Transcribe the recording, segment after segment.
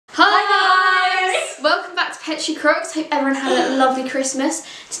Petri Crooks. Hope everyone had a lovely Christmas.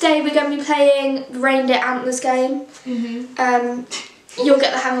 Today we're going to be playing the Reindeer Antlers game. You'll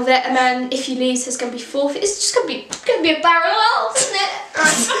get the hang of it, and then if you lose, there's going to be forfeit. It's just going to be a barrel of laughs, isn't it?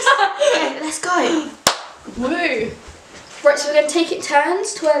 Right. Okay, let's go. Woo! Right, so we're going to take it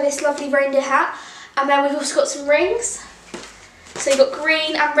turns to wear this lovely reindeer hat, and then we've also got some rings. So you've got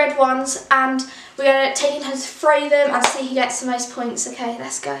green and red ones, and we're going to take it turns to throw them and see who gets the most points. Okay,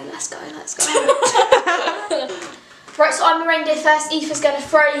 let's go, let's go, let's go. Right, so I'm the reindeer first. Aoife's going to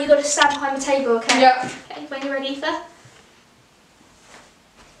throw. You've got to stand behind the table, okay? Yeah. Okay, when you're ready, Aoife.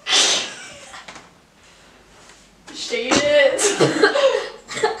 Shit.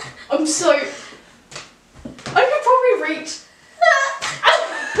 I'm so... I could probably reach...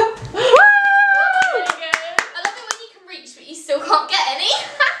 Woo! I love it when you can reach but you still can't get any.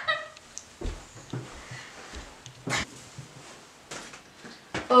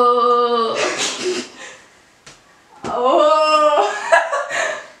 Oh. Oh.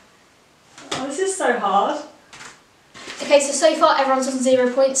 Oh, this is so hard. Okay, so far everyone's on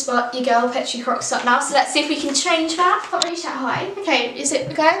 0 points, but your girl Petri Croc's up now, so let's see if we can change that. Can't reach that high. Okay, is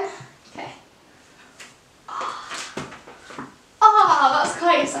it again? Okay. Oh, that's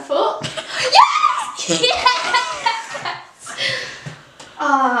close, I thought. Yes! Yes!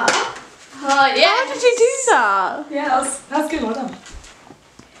 Oh, yeah. How did you do that? Yeah, that's good, well done.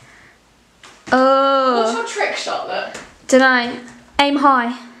 Oh. What's your trick, Charlotte? Dunno. Aim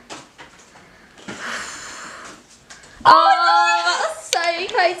high. Oh, that's so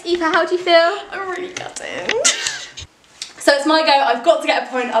close. Aoife, how do you feel? I'm really gutted. So it's my go. I've got to get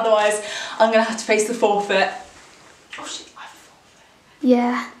a point, otherwise I'm going to have to face the forfeit. Oh shit, I have a forfeit.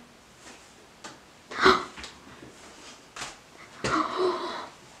 Yeah.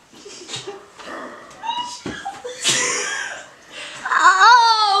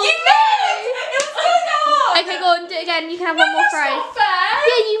 Oh! You moved! It was going on! Okay, go on, do it again. You can have one more throw. That's not fair!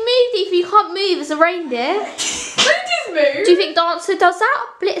 Yeah, you moved, Aoife. You can't move as a reindeer. Reindeers move! Do you think Dancer does that?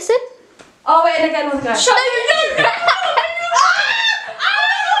 Blitzen? Oh wait, and again, another go. Shut No!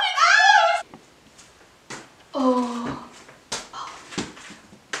 Oh.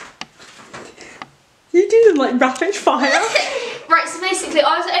 You do them like rapid fire. Right, so basically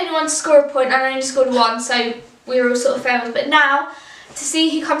I was the only one to score a point and I only scored one, so we were all sort of failed. But now, to see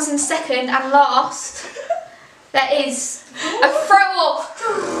who comes in second and last, there is a throw-off.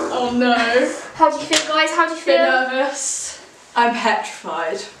 Oh no. How do you feel, guys? How do you feel? Nervous. I'm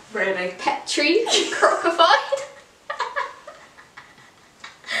petrified, really. Petri, crocified.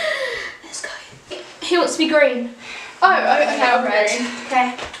 Let's go. Who wants to be green? Oh, okay, I'm ready.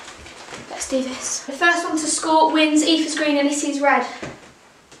 Okay, let's do this. The first one to score wins. Aoife's green and Lissy's red.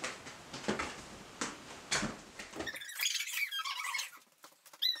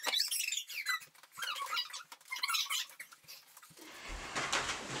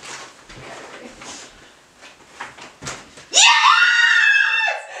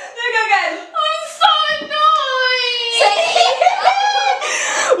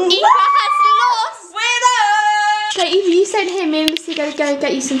 You send him in, Lissy going to go and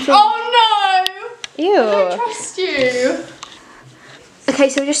get you some food. Oh no! Ew. I don't trust you. Okay,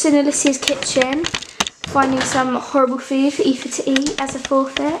 so we're just in Alicia's kitchen, finding some horrible food for Aoife to eat as a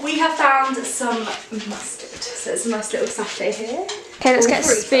forfeit. We have found some mustard. So it's a nice little sachet here. Okay, let's get a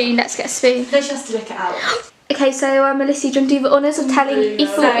spoon. Let's get a spoon. No, she has to lick it out. Okay, so Alicia, do you want to do the honours of telling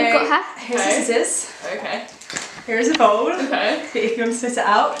Aoife what we've got her? Here's the scissors. Okay. Here is a bowl. Okay. If you want to spit it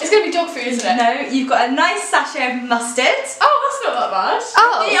out. It's going to be dog food, isn't it? No, you've got a nice sachet of mustard. Oh, that's not that bad.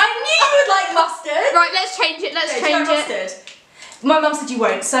 Oh. Yeah, I knew you would like mustard. Right, let's change it. Let's Okay, do you change like it. mustard? My mum said you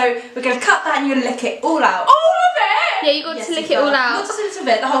won't, so we're going to cut that and you're going to lick it all out. All of it? Yeah, you got Yes, to lick you it all can. out. Not just a little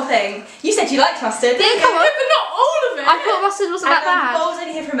bit, the whole thing. You said you liked mustard. Yeah, come on. No, but not all of it. I thought mustard wasn't that The bad. bowl's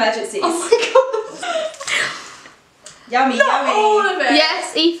only here for emergencies. Oh my god. Yummy, Not yummy. all of it.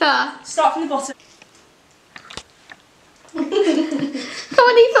 Yes, Aoife. Start from the bottom. Come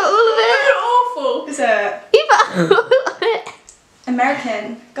on, Aoife, all of it. You're awful. Is it Aoife, all of it.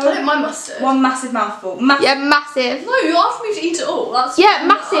 American? I don't mind mustard. One massive mouthful. Massive. Yeah, massive. No, you asked me to eat it all. That's Yeah,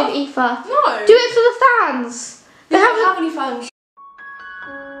 massive, Aoife. No. Do it for the fans. They don't have any fans.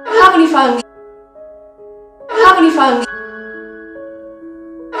 Have any fans. Have any fans.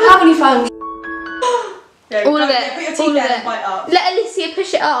 Have any fans. Yeah, All of go- it. yeah, put your All teeth of there it. and bite up. Let Alicia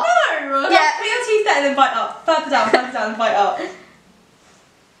push it up. No. Yeah, put your teeth there and then bite up. Further down and bite up.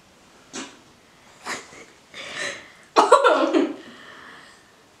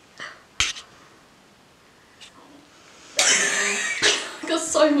 Got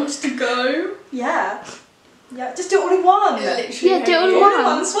so much to go. Yeah. Yeah, just do it all in one. Literally Yeah, do it all in All in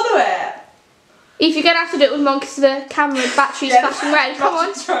one. one, swallow it. If you're going to have to do it with one because the camera battery's flashing red. Come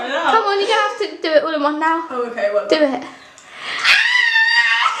on. Try it out. Come on, you're going to have to do it all in one now. Oh, okay, well. Do it.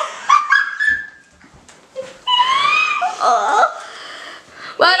 Oh.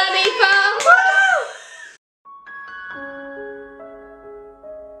 Well done, Ethan.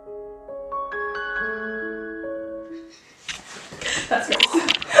 That's good.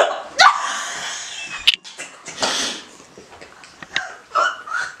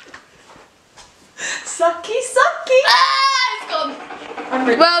 Sucky, sucky. It's gone. I'm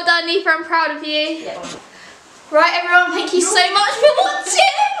ready. Well done, Ethan. I'm proud of you. Yeah. Right, everyone, thank you so much for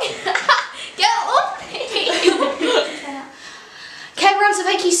watching. Get off me. Okay, everyone, so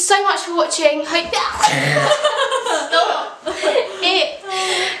thank you so much for watching. Hope Stop it.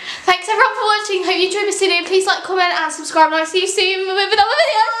 Thanks, everyone, for watching. Hope you enjoyed this video. Please like, comment, and subscribe. And I'll see you soon with another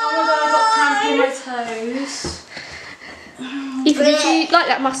video. Oh my god, I got cramp in my toes. Ethan, did you like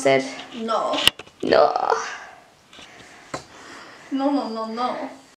that mustard? No. No. No.